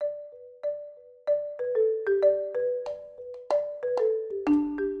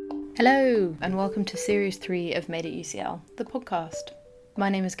Hello, and welcome to Series 3 of Made at UCL, the podcast. My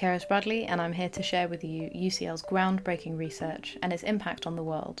name is Keris Bradley, and I'm here to share with you UCL's groundbreaking research and its impact on the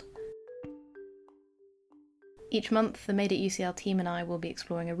world. Each month, the Made at UCL team and I will be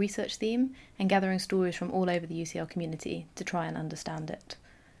exploring a research theme and gathering stories from all over the UCL community to try and understand it.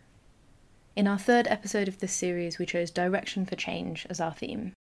 In our third episode of this series, we chose Direction for Change as our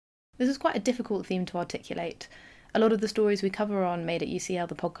theme. This is quite a difficult theme to articulate. A lot of the stories we cover on Made at UCL,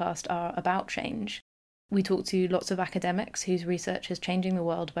 the podcast, are about change. We talk to lots of academics whose research is changing the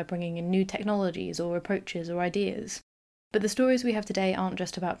world by bringing in new technologies or approaches or ideas. But the stories we have today aren't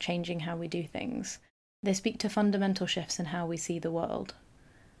just about changing how we do things. They speak to fundamental shifts in how we see the world.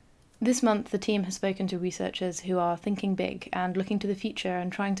 This month, the team has spoken to researchers who are thinking big and looking to the future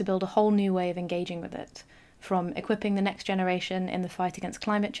and trying to build a whole new way of engaging with it. From equipping the next generation in the fight against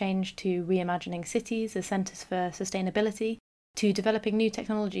climate change to reimagining cities as centres for sustainability, to developing new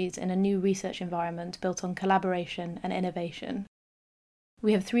technologies in a new research environment built on collaboration and innovation.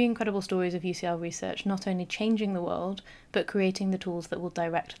 We have 3 incredible stories of UCL research not only changing the world, but creating the tools that will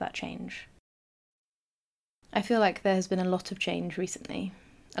direct that change. I feel like there has been a lot of change recently.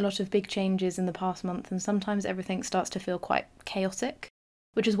 A lot of big changes in the past month, and sometimes everything starts to feel quite chaotic,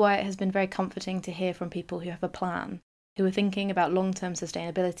 which is why it has been very comforting to hear from people who have a plan, who are thinking about long-term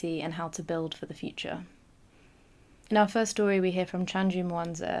sustainability and how to build for the future. In our first story, we hear from Chanju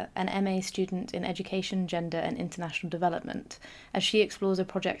Mwanza, an MA student in Education, Gender and International Development, as she explores a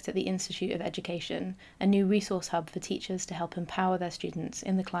project at the Institute of Education, a new resource hub for teachers to help empower their students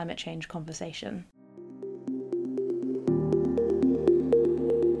in the climate change conversation.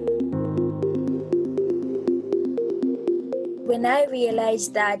 When I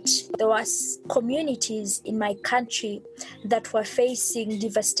realized that there was communities in my country that were facing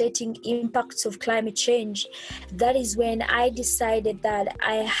devastating impacts of climate change, that is when I decided that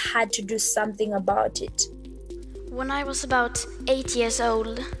I had to do something about it. When I was about 8 years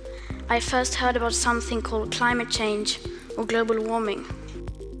old, I first heard about something called climate change or global warming.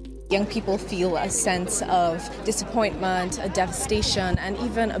 Young people feel a sense of disappointment, a devastation, and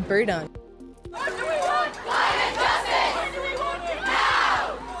even a burden.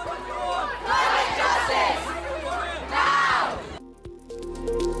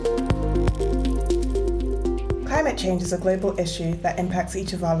 Climate change is a global issue that impacts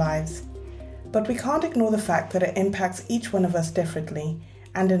each of our lives. But we can't ignore the fact that it impacts each one of us differently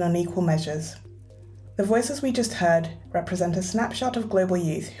and in unequal measures. The voices we just heard represent a snapshot of global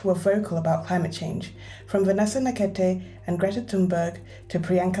youth who are vocal about climate change, from Vanessa Nakete and Greta Thunberg to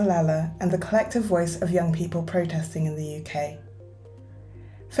Priyanka Lalla and the collective voice of young people protesting in the UK.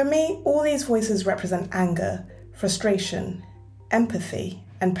 For me, all these voices represent anger, frustration, empathy,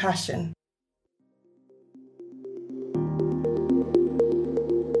 and passion.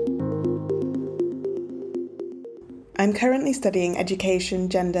 I'm currently studying Education,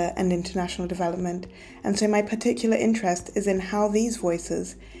 Gender and International Development, and so my particular interest is in how these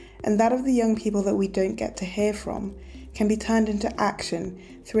voices, and that of the young people that we don't get to hear from, can be turned into action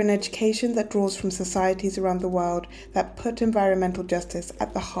through an education that draws from societies around the world that put environmental justice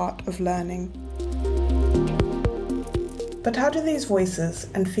at the heart of learning. But how do these voices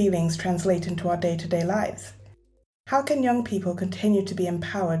and feelings translate into our day-to-day lives? How can young people continue to be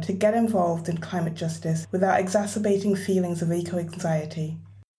empowered to get involved in climate justice without exacerbating feelings of eco-anxiety?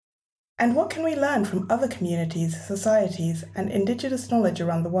 And what can we learn from other communities, societies, and Indigenous knowledge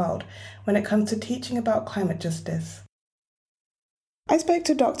around the world when it comes to teaching about climate justice? I spoke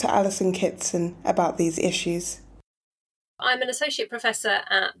to Dr. Alison Kitson about these issues. I'm an associate professor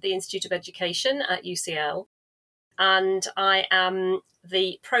at the Institute of Education at UCL, and I am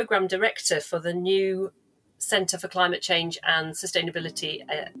the programme director for the new Centre for Climate Change and Sustainability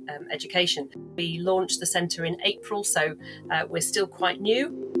Education. We launched the centre in April, so we're still quite new.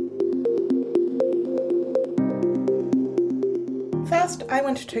 First, I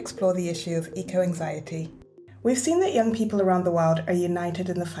wanted to explore the issue of eco-anxiety. We've seen that young people around the world are united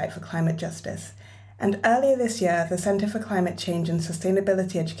in the fight for climate justice, and earlier this year, the Centre for Climate Change and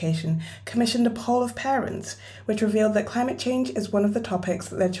Sustainability Education commissioned a poll of parents, which revealed that climate change is one of the topics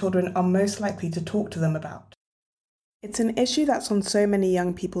that their children are most likely to talk to them about. It's an issue that's on so many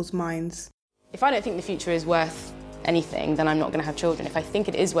young people's minds. If I don't think the future is worth anything, then I'm not going to have children. If I think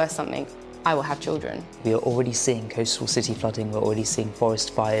it is worth something, I will have children. We are already seeing coastal city flooding, we're already seeing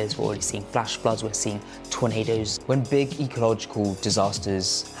forest fires, we're already seeing flash floods, we're seeing tornadoes. When big ecological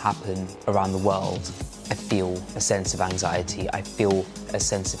disasters happen around the world, I feel a sense of anxiety, I feel a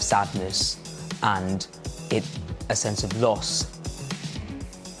sense of sadness and a sense of loss.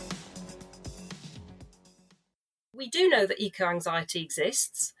 We do know that eco-anxiety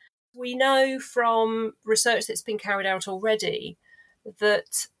exists. We know from research that's been carried out already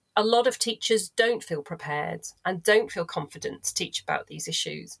that a lot of teachers don't feel prepared and don't feel confident to teach about these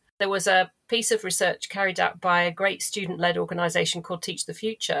issues. There was a piece of research carried out by a great student-led organisation called Teach the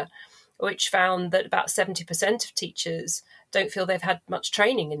Future, which found that about 70% of teachers don't feel they've had much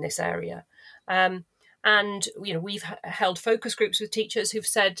training in this area. And we've held focus groups with teachers who've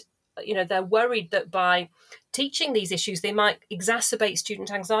said, they're worried that by teaching these issues, they might exacerbate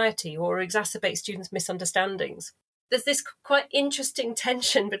student anxiety or exacerbate students' misunderstandings. There's this quite interesting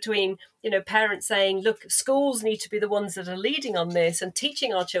tension between, parents saying, look, schools need to be the ones that are leading on this and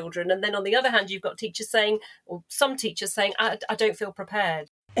teaching our children. And then on the other hand, you've got teachers saying, or some teachers saying, I don't feel prepared.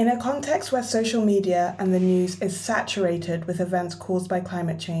 In a context where social media and the news is saturated with events caused by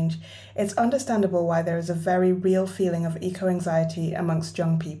climate change, it's understandable why there is a very real feeling of eco-anxiety amongst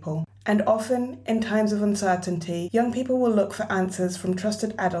young people. And often, in times of uncertainty, young people will look for answers from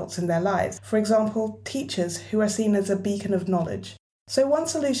trusted adults in their lives, for example, teachers who are seen as a beacon of knowledge. So one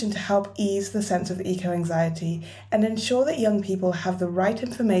solution to help ease the sense of eco-anxiety and ensure that young people have the right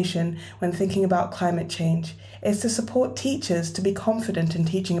information when thinking about climate change is to support teachers to be confident in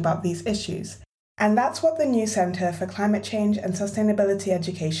teaching about these issues. And that's what the new Centre for Climate Change and Sustainability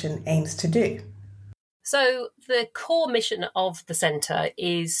Education aims to do. So the core mission of the centre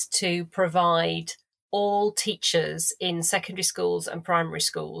is to provide all teachers in secondary schools and primary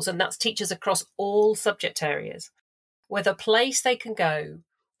schools, and that's teachers across all subject areas, with a place they can go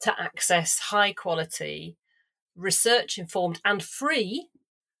to access high quality, research-informed and free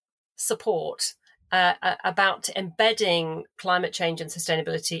support about embedding climate change and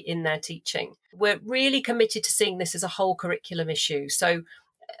sustainability in their teaching. We're really committed to seeing this as a whole curriculum issue. So,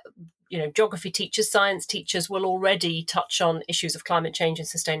 geography teachers, science teachers will already touch on issues of climate change and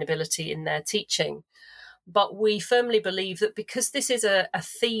sustainability in their teaching. But we firmly believe that because this is a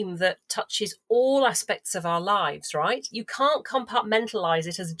theme that touches all aspects of our lives, right? You can't compartmentalise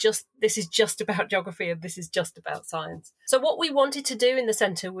it as this is just about geography and this is just about science. So what we wanted to do in the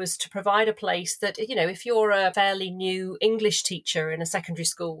centre was to provide a place that, if you're a fairly new English teacher in a secondary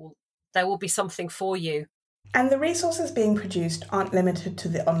school, there will be something for you. And the resources being produced aren't limited to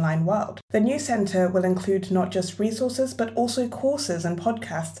the online world. The new centre will include not just resources, but also courses and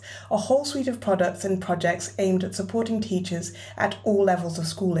podcasts, a whole suite of products and projects aimed at supporting teachers at all levels of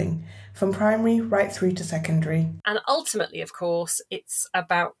schooling, from primary right through to secondary. And ultimately, of course, it's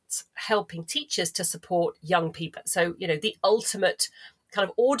about helping teachers to support young people. So, the ultimate kind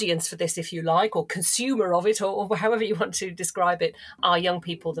of audience for this, if you like, or consumer of it, or however you want to describe it, are young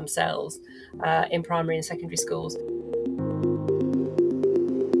people themselves in primary and secondary schools.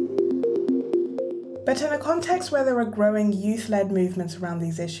 But in a context where there are growing youth-led movements around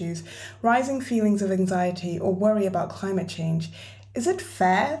these issues, rising feelings of anxiety or worry about climate change, is it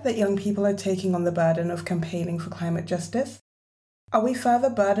fair that young people are taking on the burden of campaigning for climate justice? Are we further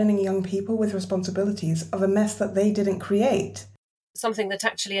burdening young people with responsibilities of a mess that they didn't create? Something that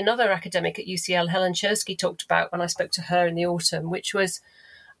actually another academic at UCL, Helen Chersky, talked about when I spoke to her in the autumn, which was,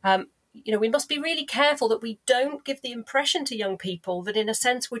 we must be really careful that we don't give the impression to young people that, in a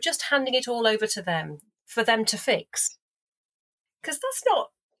sense, we're just handing it all over to them for them to fix. Because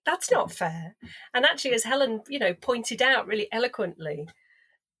that's not fair. And actually, as Helen, pointed out really eloquently,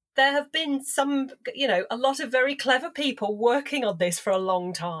 there have been a lot of very clever people working on this for a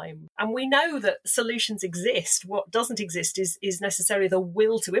long time. And we know that solutions exist. What doesn't exist is necessarily the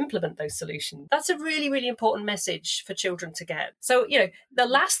will to implement those solutions. That's a really, really important message for children to get. So, the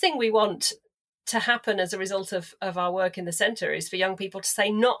last thing we want to happen as a result of our work in the centre is for young people to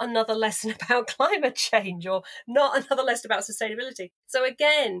say, not another lesson about climate change or not another lesson about sustainability. So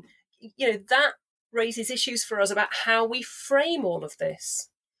again, that raises issues for us about how we frame all of this,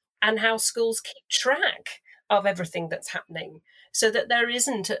 and how schools keep track of everything that's happening so that there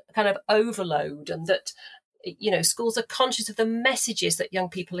isn't a kind of overload, and that, schools are conscious of the messages that young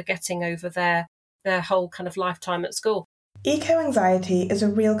people are getting over their whole kind of lifetime at school. Eco-anxiety is a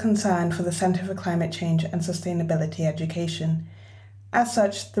real concern for the Centre for Climate Change and Sustainability Education. As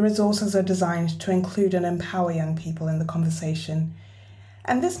such, the resources are designed to include and empower young people in the conversation.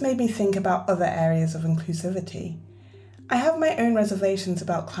 And this made me think about other areas of inclusivity. I have my own reservations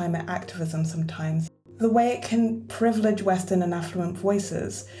about climate activism sometimes. The way it can privilege Western and affluent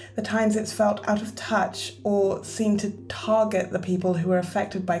voices, the times it's felt out of touch or seemed to target the people who are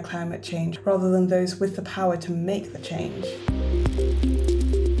affected by climate change rather than those with the power to make the change.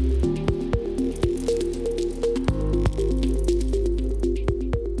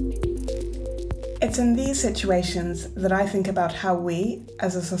 It's in these situations that I think about how we,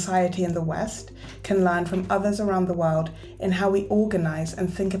 as a society in the West, can learn from others around the world in how we organise and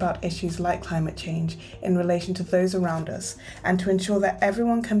think about issues like climate change in relation to those around us, and to ensure that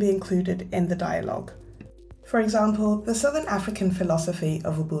everyone can be included in the dialogue. For example, the Southern African philosophy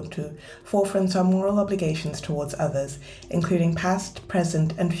of Ubuntu forefronts our moral obligations towards others, including past,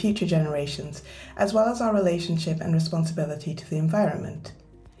 present, and future generations, as well as our relationship and responsibility to the environment.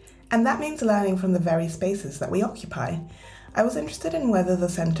 And that means learning from the very spaces that we occupy. I was interested in whether the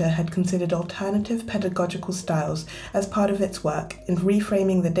Centre had considered alternative pedagogical styles as part of its work in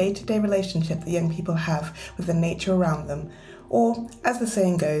reframing the day-to-day relationship that young people have with the nature around them, or, as the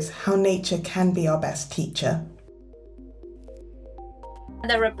saying goes, how nature can be our best teacher.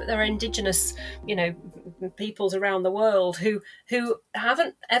 There are indigenous, peoples around the world who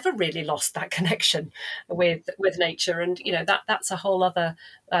haven't ever really lost that connection with nature, and that's a whole other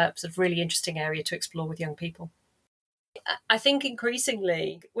sort of really interesting area to explore with young people. I think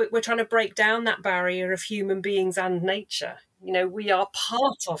increasingly we're trying to break down that barrier of human beings and nature. We are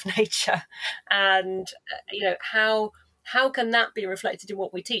part of nature, and how can that be reflected in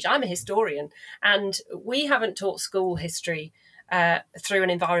what we teach? I'm a historian, and we haven't taught school history through an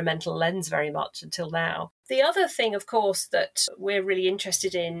environmental lens very much until now. The other thing, of course, that we're really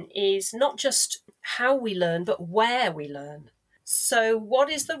interested in is not just how we learn, but where we learn. So what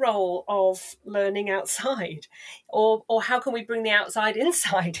is the role of learning outside? Or how can we bring the outside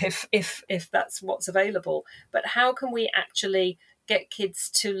inside if that's what's available? But how can we actually get kids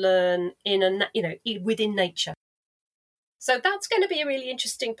to learn within nature? So that's going to be a really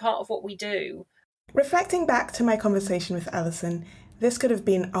interesting part of what we do. Reflecting back to my conversation with Alison, this could have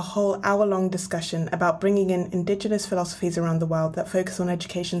been a whole hour-long discussion about bringing in Indigenous philosophies around the world that focus on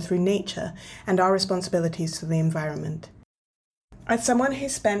education through nature and our responsibilities to the environment. As someone who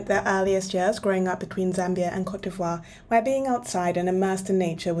spent their earliest years growing up between Zambia and Cote d'Ivoire, where being outside and immersed in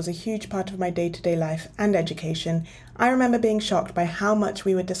nature was a huge part of my day-to-day life and education, I remember being shocked by how much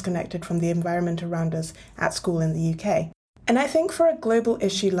we were disconnected from the environment around us at school in the UK. And I think for a global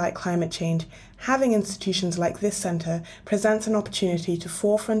issue like climate change, having institutions like this centre presents an opportunity to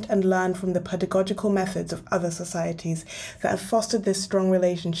forefront and learn from the pedagogical methods of other societies that have fostered this strong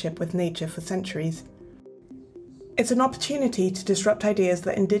relationship with nature for centuries. It's an opportunity to disrupt ideas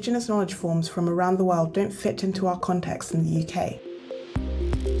that Indigenous knowledge forms from around the world don't fit into our context in the UK.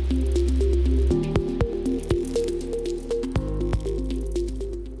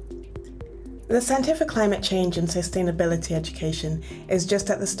 The Centre for Climate Change and Sustainability Education is just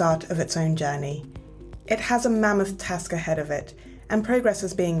at the start of its own journey. It has a mammoth task ahead of it, and progress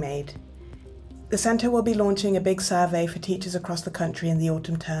is being made. The Centre will be launching a big survey for teachers across the country in the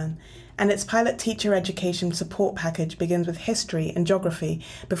autumn term, and its pilot teacher education support package begins with history and geography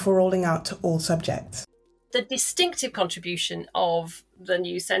before rolling out to all subjects. The distinctive contribution of the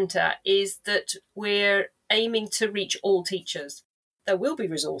new centre is that we're aiming to reach all teachers. There will be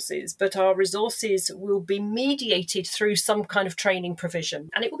resources, but our resources will be mediated through some kind of training provision.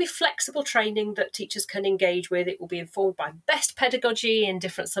 And it will be flexible training that teachers can engage with. It will be informed by best pedagogy in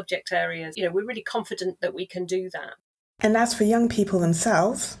different subject areas. We're really confident that we can do that. And as for young people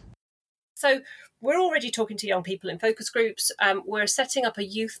themselves? So we're already talking to young people in focus groups. We're setting up a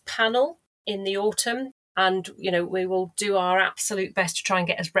youth panel in the autumn. And, we will do our absolute best to try and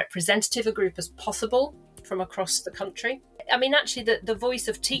get as representative a group as possible from across the country. I mean, actually, the voice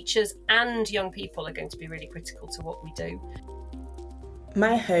of teachers and young people are going to be really critical to what we do.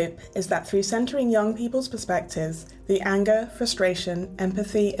 My hope is that through centering young people's perspectives, the anger, frustration,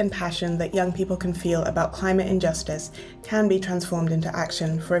 empathy, and passion that young people can feel about climate injustice can be transformed into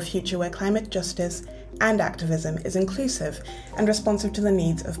action for a future where climate justice and activism is inclusive and responsive to the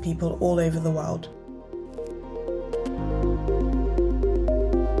needs of people all over the world.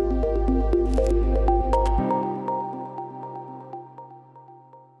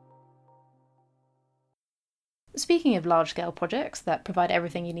 Speaking of large-scale projects that provide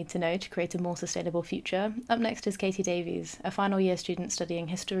everything you need to know to create a more sustainable future, up next is Katie Davies, a final-year student studying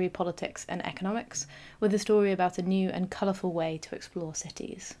history, politics and economics, with a story about a new and colourful way to explore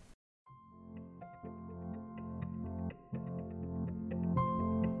cities.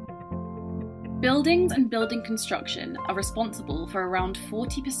 Buildings and building construction are responsible for around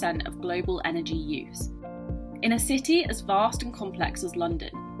 40% of global energy use. In a city as vast and complex as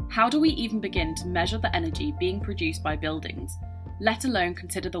London, how do we even begin to measure the energy being produced by buildings, let alone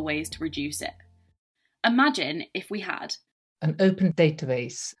consider the ways to reduce it? Imagine if we had an open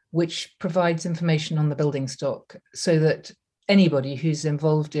database which provides information on the building stock so that anybody who's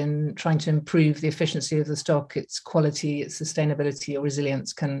involved in trying to improve the efficiency of the stock, its quality, its sustainability or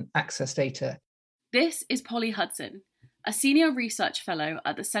resilience can access data. This is Polly Hudson, a senior research fellow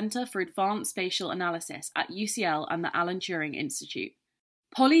at the Centre for Advanced Spatial Analysis at UCL and the Alan Turing Institute.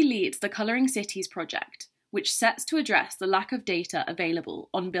 Polly leads the Colouring Cities project, which sets to address the lack of data available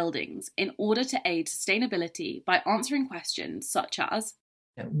on buildings in order to aid sustainability by answering questions such as,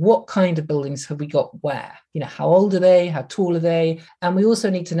 what kind of buildings have we got where? How old are they? How tall are they? And we also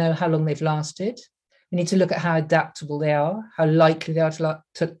need to know how long they've lasted. We need to look at how adaptable they are, how likely they are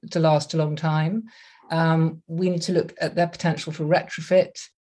to last a long time. We need to look at their potential for retrofit.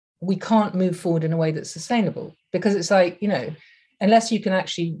 We can't move forward in a way that's sustainable because it's like, unless you can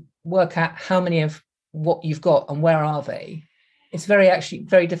actually work out how many of what you've got and where are they, it's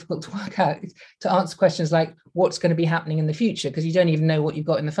very difficult to work out, to answer questions like what's going to be happening in the future, because you don't even know what you've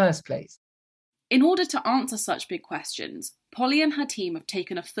got in the first place. In order to answer such big questions, Polly and her team have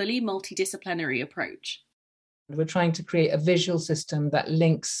taken a fully multidisciplinary approach. We're trying to create a visual system that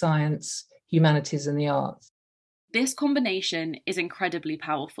links science, humanities, and the arts. This combination is incredibly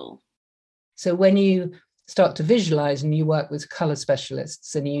powerful. So when you start to visualize and you work with colour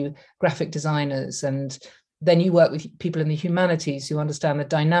specialists and you graphic designers, and then you work with people in the humanities who understand the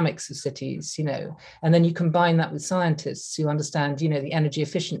dynamics of cities, and then you combine that with scientists who understand, the energy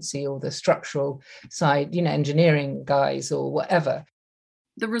efficiency or the structural side, engineering guys or whatever.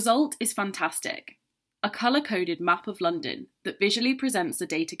 The result is fantastic. A colour-coded map of London that visually presents the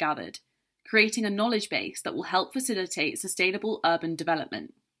data gathered, creating a knowledge base that will help facilitate sustainable urban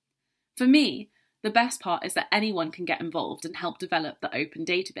development. For me, the best part is that anyone can get involved and help develop the open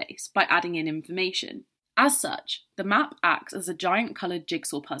database by adding in information. As such, the map acts as a giant coloured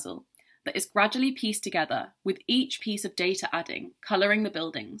jigsaw puzzle that is gradually pieced together, with each piece of data adding, colouring the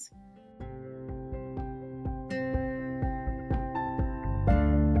buildings.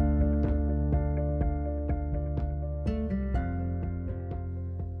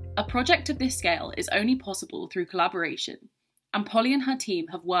 A project of this scale is only possible through collaboration, and Polly and her team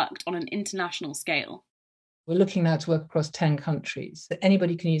have worked on an international scale. We're looking now to work across 10 countries.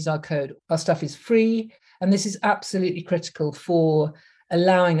 Anybody can use our code. Our stuff is free, and this is absolutely critical for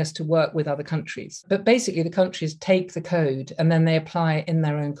allowing us to work with other countries. But basically, the countries take the code and then they apply it in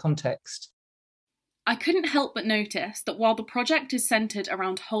their own context. I couldn't help but notice that while the project is centred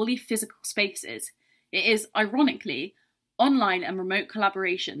around wholly physical spaces, it is, ironically, online and remote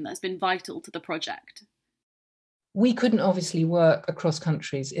collaboration that's been vital to the project. We couldn't obviously work across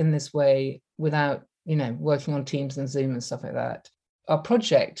countries in this way without working on Teams and Zoom and stuff like that. Our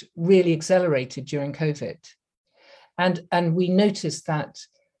project really accelerated during COVID. And we noticed that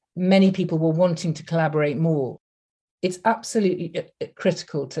many people were wanting to collaborate more. It's absolutely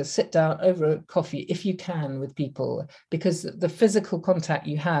critical to sit down over a coffee, if you can, with people, because the physical contact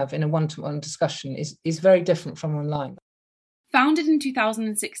you have in a one-to-one discussion is very different from online. Founded in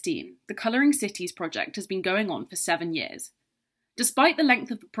 2016, the Colouring Cities project has been going on for 7 years. Despite the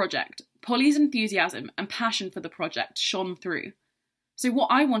length of the project, Polly's enthusiasm and passion for the project shone through. So what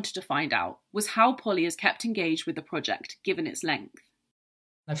I wanted to find out was how Polly has kept engaged with the project given its length.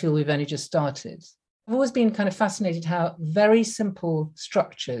 I feel we've only just started. I've always been kind of fascinated how very simple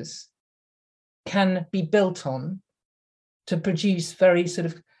structures can be built on to produce very sort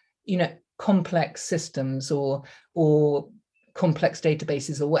of, complex systems or complex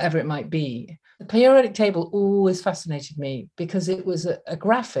databases or whatever it might be. The periodic table always fascinated me because it was a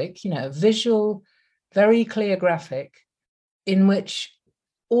graphic, visual, very clear graphic in which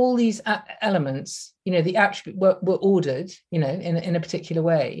all these elements, the attributes were ordered, in a particular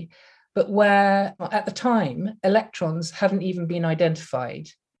way, but where at the time electrons hadn't even been identified.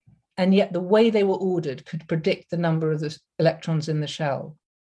 And yet the way they were ordered could predict the number of the electrons in the shell.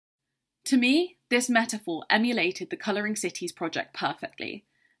 To me, this metaphor emulated the Colouring Cities project perfectly,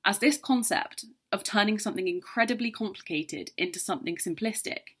 as this concept of turning something incredibly complicated into something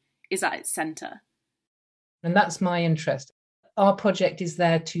simplistic is at its centre. And that's my interest. Our project is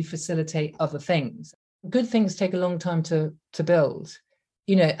there to facilitate other things. Good things take a long time to build,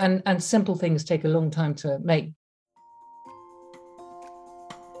 and simple things take a long time to make.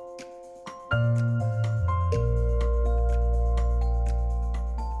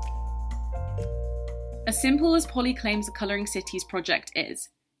 As simple as Polly claims the Colouring Cities project is,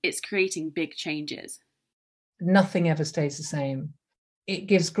 it's creating big changes. Nothing ever stays the same. It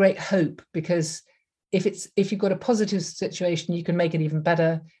gives great hope because if you've got a positive situation, you can make it even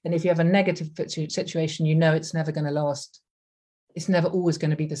better. And if you have a negative situation, it's never going to last. It's never always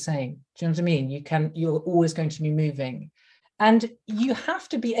going to be the same. Do you know what I mean? You're always going to be moving. And you have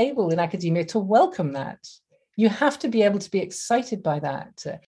to be able in academia to welcome that. You have to be able to be excited by that.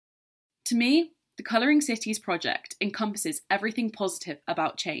 To me, the Colouring Cities project encompasses everything positive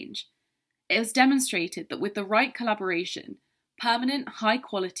about change. it has demonstrated that with the right collaboration, permanent,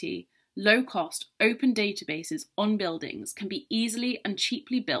 high-quality, low-cost, open databases on buildings can be easily and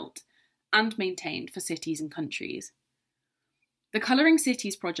cheaply built and maintained for cities and countries. The Colouring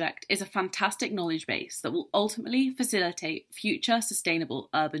Cities project is a fantastic knowledge base that will ultimately facilitate future sustainable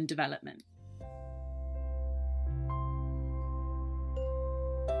urban development.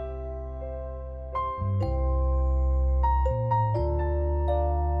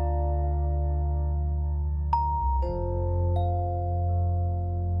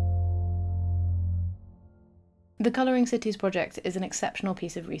 The Colouring Cities project is an exceptional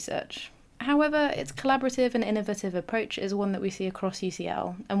piece of research. However, its collaborative and innovative approach is one that we see across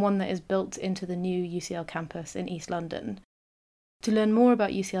UCL, and one that is built into the new UCL campus in East London. To learn more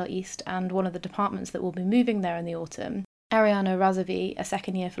about UCL East and one of the departments that will be moving there in the autumn, Ariana Razavi, a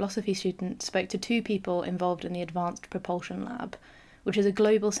second-year philosophy student, spoke to two people involved in the Advanced Propulsion Lab, which is a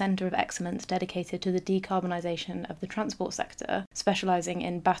global centre of excellence dedicated to the decarbonisation of the transport sector, specialising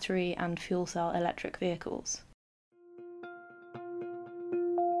in battery and fuel cell electric vehicles.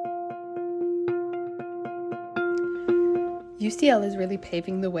 UCL is really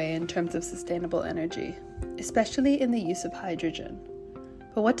paving the way in terms of sustainable energy, especially in the use of hydrogen.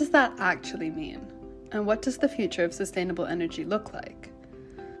 But what does that actually mean? And what does the future of sustainable energy look like?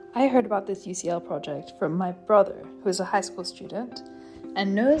 I heard about this UCL project from my brother, who is a high school student,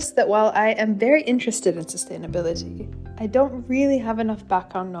 and knows that while I am very interested in sustainability, I don't really have enough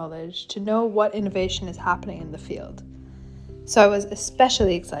background knowledge to know what innovation is happening in the field. So I was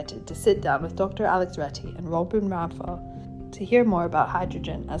especially excited to sit down with Dr. Alex Retty and Robin Ramphal to hear more about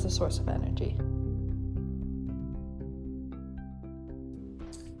hydrogen as a source of energy.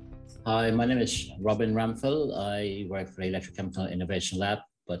 Hi, my name is Robin Ramphal. I work for the Electrochemical Innovation Lab,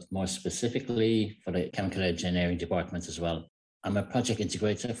 but more specifically for the Chemical Engineering Department as well. I'm a project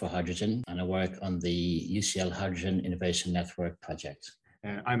integrator for hydrogen, and I work on the UCL Hydrogen Innovation Network project.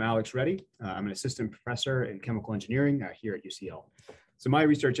 And I'm Alex Retty. I'm an assistant professor in chemical engineering here at UCL. So my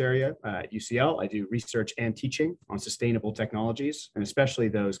research area at UCL, I do research and teaching on sustainable technologies, and especially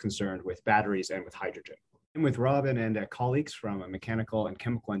those concerned with batteries and with hydrogen. I'm with Robin and colleagues from mechanical and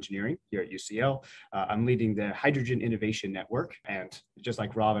chemical engineering here at UCL. I'm leading the Hydrogen Innovation Network, and just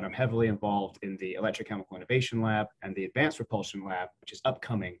like Robin, I'm heavily involved in the Electrochemical Innovation Lab and the Advanced Propulsion Lab, which is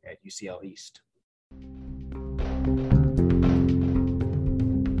upcoming at UCL East.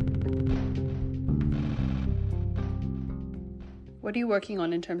 What are you working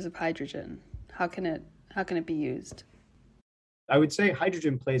on in terms of hydrogen? How can it be used? I would say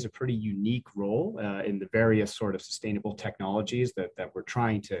hydrogen plays a pretty unique role in the various sort of sustainable technologies that we're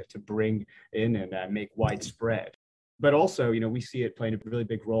trying to bring in and make widespread. But also, we see it playing a really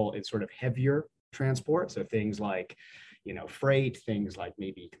big role in sort of heavier transport. So things like, freight, things like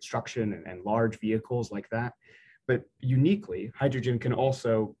maybe construction and large vehicles like that. But uniquely, hydrogen can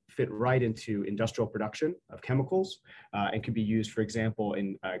also fit right into industrial production of chemicals and can be used, for example,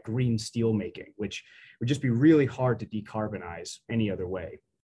 in green steel making, which would just be really hard to decarbonize any other way.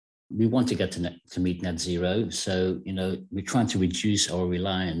 We want to get to meet net zero. So, we're trying to reduce our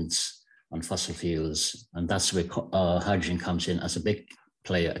reliance on fossil fuels. And that's where hydrogen comes in as a big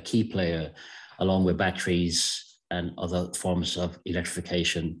player, a key player, along with batteries and other forms of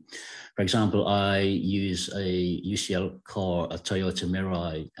electrification. For example, I use a UCL car, a Toyota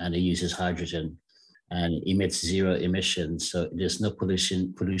Mirai, and it uses hydrogen and emits zero emissions. So there's no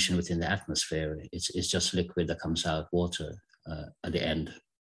pollution within the atmosphere. It's just liquid that comes out, water at the end.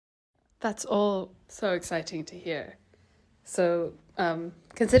 That's all so exciting to hear. So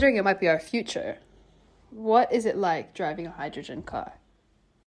considering it might be our future, what is it like driving a hydrogen car?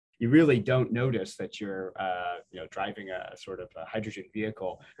 You really don't notice that you're driving a sort of a hydrogen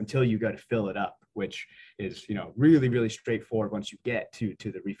vehicle until you got to fill it up, which is really, really straightforward once you get to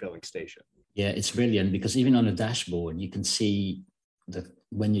the refilling station. Yeah, it's brilliant because even on the dashboard, you can see that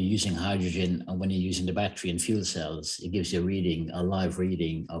when you're using hydrogen and when you're using the battery and fuel cells, it gives you a live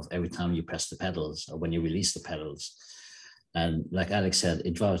reading of every time you press the pedals or when you release the pedals. And like Alex said,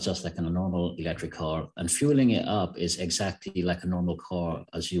 it drives just like a normal electric car, and fueling it up is exactly like a normal car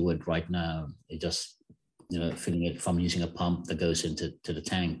as you would right now. It just, filling it from using a pump that goes into the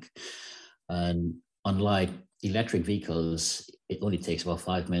tank. And unlike electric vehicles, it only takes about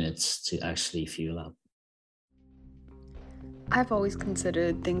 5 minutes to actually fuel up. I've always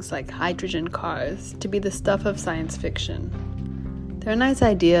considered things like hydrogen cars to be the stuff of science fiction. They're a nice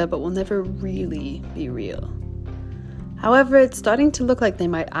idea, but will never really be real. However, it's starting to look like they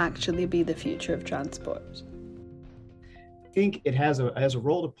might actually be the future of transport. I think it has a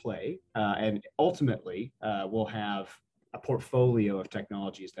role to play, and ultimately will have a portfolio of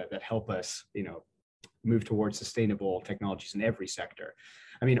technologies that help us, move towards sustainable technologies in every sector.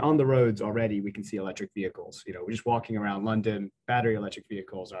 I mean, on the roads already, we can see electric vehicles. We're just walking around London, battery electric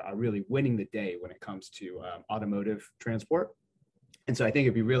vehicles are really winning the day when it comes to automotive transport. And so I think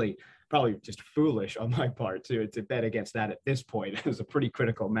it'd be really probably just foolish on my part to bet against that at this point. There's a pretty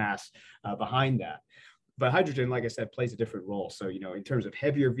critical mass behind that. But hydrogen, like I said, plays a different role. So, in terms of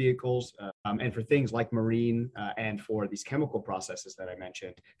heavier vehicles and for things like marine and for these chemical processes that I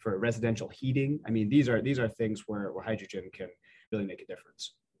mentioned, for residential heating, I mean, these are things where hydrogen can really make a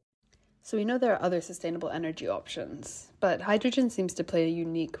difference. So we know there are other sustainable energy options, but hydrogen seems to play a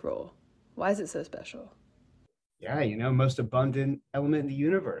unique role. Why is it so special? Yeah, most abundant element in the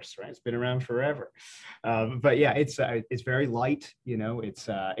universe, right? It's been around forever. But yeah, it's very light.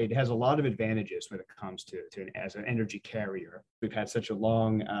 It has a lot of advantages when it comes to as an energy carrier. We've had such a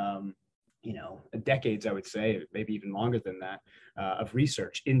long, decades, I would say, maybe even longer than that, of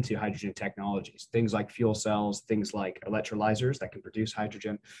research into hydrogen technologies. Things like fuel cells, things like electrolyzers that can produce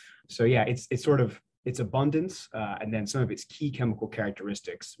hydrogen. So yeah, its abundance and then some of its key chemical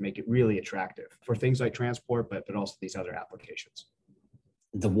characteristics make it really attractive for things like transport, but also these other applications.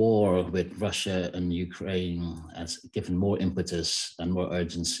 The war with Russia and Ukraine has given more impetus and more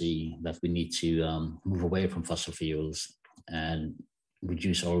urgency that we need to move away from fossil fuels and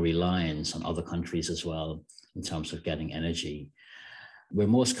reduce our reliance on other countries as well in terms of getting energy. Where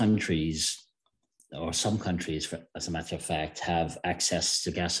most countries, or some countries, as a matter of fact, have access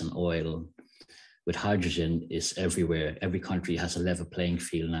to gas and oil, with hydrogen is everywhere. Every country has a level playing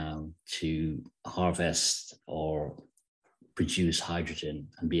field now to harvest or produce hydrogen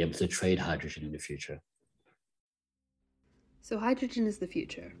and be able to trade hydrogen in the future. So hydrogen is the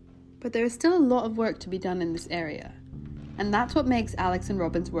future, but there is still a lot of work to be done in this area. And that's what makes Alex and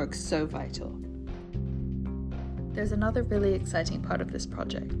Robin's work so vital. There's another really exciting part of this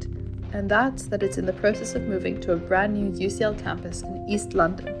project, and that's that it's in the process of moving to a brand new UCL campus in East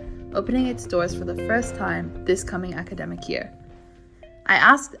London, opening its doors for the first time this coming academic year. I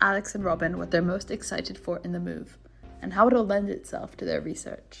asked Alex and Robin what they're most excited for in the move, and how it'll lend itself to their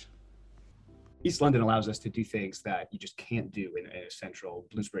research. East London allows us to do things that you just can't do in a central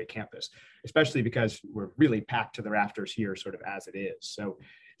Bloomsbury campus, especially because we're really packed to the rafters here sort of as it is. So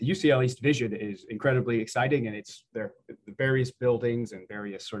the UCL East vision is incredibly exciting, and the various buildings and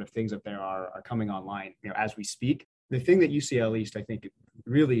various sort of things up there are coming online, as we speak. The thing that UCL East, I think,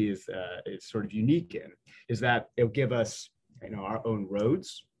 really is sort of unique in is that it'll give us, our own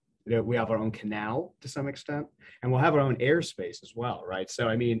roads. We have our own canal to some extent, and we'll have our own airspace as well, right? So,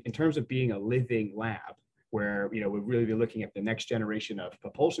 I mean, in terms of being a living lab, where we'll really be looking at the next generation of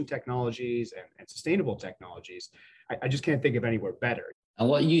propulsion technologies and sustainable technologies, I just can't think of anywhere better. And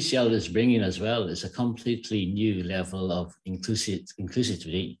what UCL is bringing as well is a completely new level of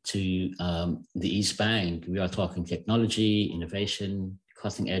inclusivity to the East Bank. We are talking technology, innovation,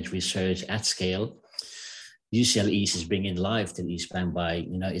 cutting-edge research at scale. UCL East is bringing life to the East Bank by,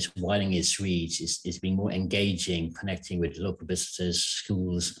 it's widening its reach, it's being more engaging, connecting with local businesses,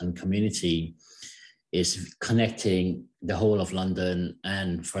 schools, and community. Is connecting the whole of London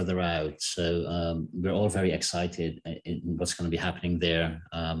and further out. So we're all very excited in what's going to be happening there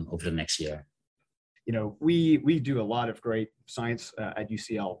over the next year. We do a lot of great science at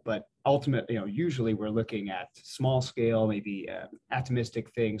UCL, but ultimately, usually we're looking at small scale, maybe atomistic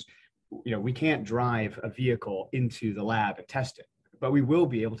things. We can't drive a vehicle into the lab and test it, but we will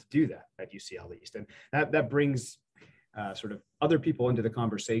be able to do that at UCL East. And that brings sort of other people into the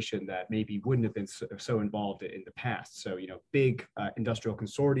conversation that maybe wouldn't have been so involved in the past. So, big industrial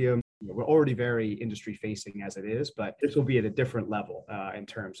consortium, we're already very industry facing as it is, but this will be at a different level in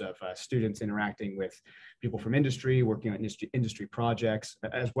terms of students interacting with people from industry, working on industry projects,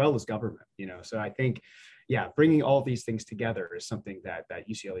 as well as government, So I think, bringing all these things together is something that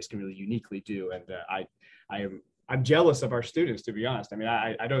UCL can really uniquely do. And I'm jealous of our students, to be honest. I mean,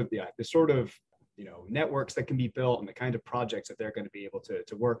 I don't, the sort of networks that can be built and the kind of projects that they're going to be able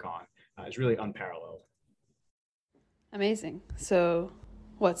to work on is really unparalleled. Amazing. So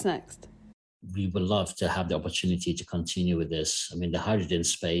what's next? We would love to have the opportunity to continue with this. I mean, the hydrogen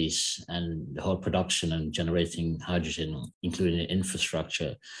space and the whole production and generating hydrogen, including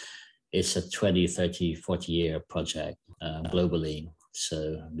infrastructure, it's a 20, 30, 40-year project globally.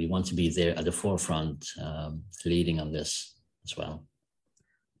 So we want to be there at the forefront, leading on this as well.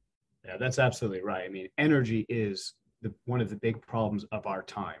 Yeah, that's absolutely right. I mean, energy is one of the big problems of our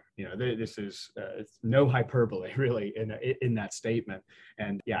time. This is it's no hyperbole, really, in that statement.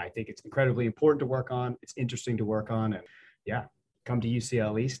 And I think it's incredibly important to work on. It's interesting to work on, and come to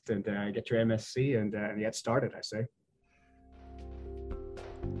UCL East and get your MSc and get started, I say.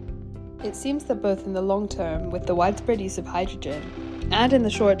 It seems that both in the long term, with the widespread use of hydrogen, and in the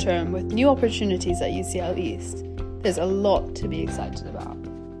short term, with new opportunities at UCL East, there's a lot to be excited about.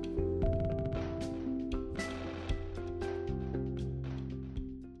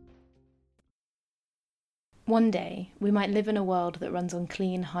 One day, we might live in a world that runs on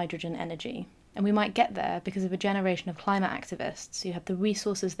clean hydrogen energy, and we might get there because of a generation of climate activists who had the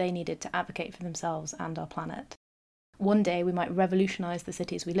resources they needed to advocate for themselves and our planet. One day we might revolutionise the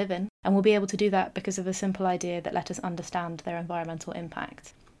cities we live in, and we'll be able to do that because of a simple idea that let us understand their environmental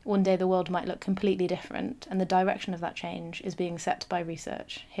impact. One day the world might look completely different, and the direction of that change is being set by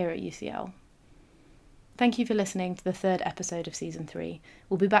research here at UCL. Thank you for listening to the third episode of Season 3.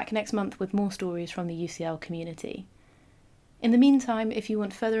 We'll be back next month with more stories from the UCL community. In the meantime, if you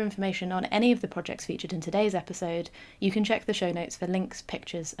want further information on any of the projects featured in today's episode, you can check the show notes for links,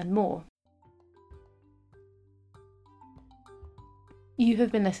 pictures, and more. You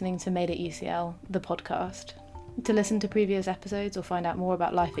have been listening to Made at UCL, the podcast. To listen to previous episodes or find out more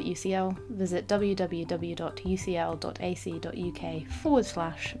about life at UCL, visit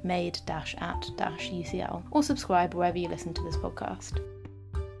www.ucl.ac.uk/made-at-UCL or subscribe wherever you listen to this podcast.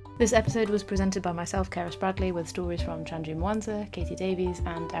 This episode was presented by myself, Keris Bradley, with stories from Chanju Mwanza, Katie Davies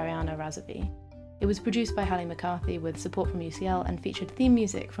and Ariana Razavi. It was produced by Hallie McCarthy with support from UCL and featured theme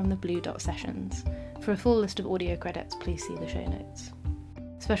music from the Blue Dot Sessions. For a full list of audio credits, please see the show notes.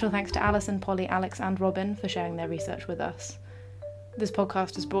 Special thanks to Alison, Polly, Alex and Robin for sharing their research with us. This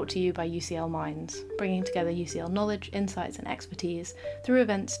podcast is brought to you by UCL Minds, bringing together UCL knowledge, insights and expertise through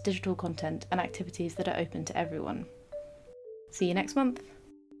events, digital content and activities that are open to everyone. See you next month.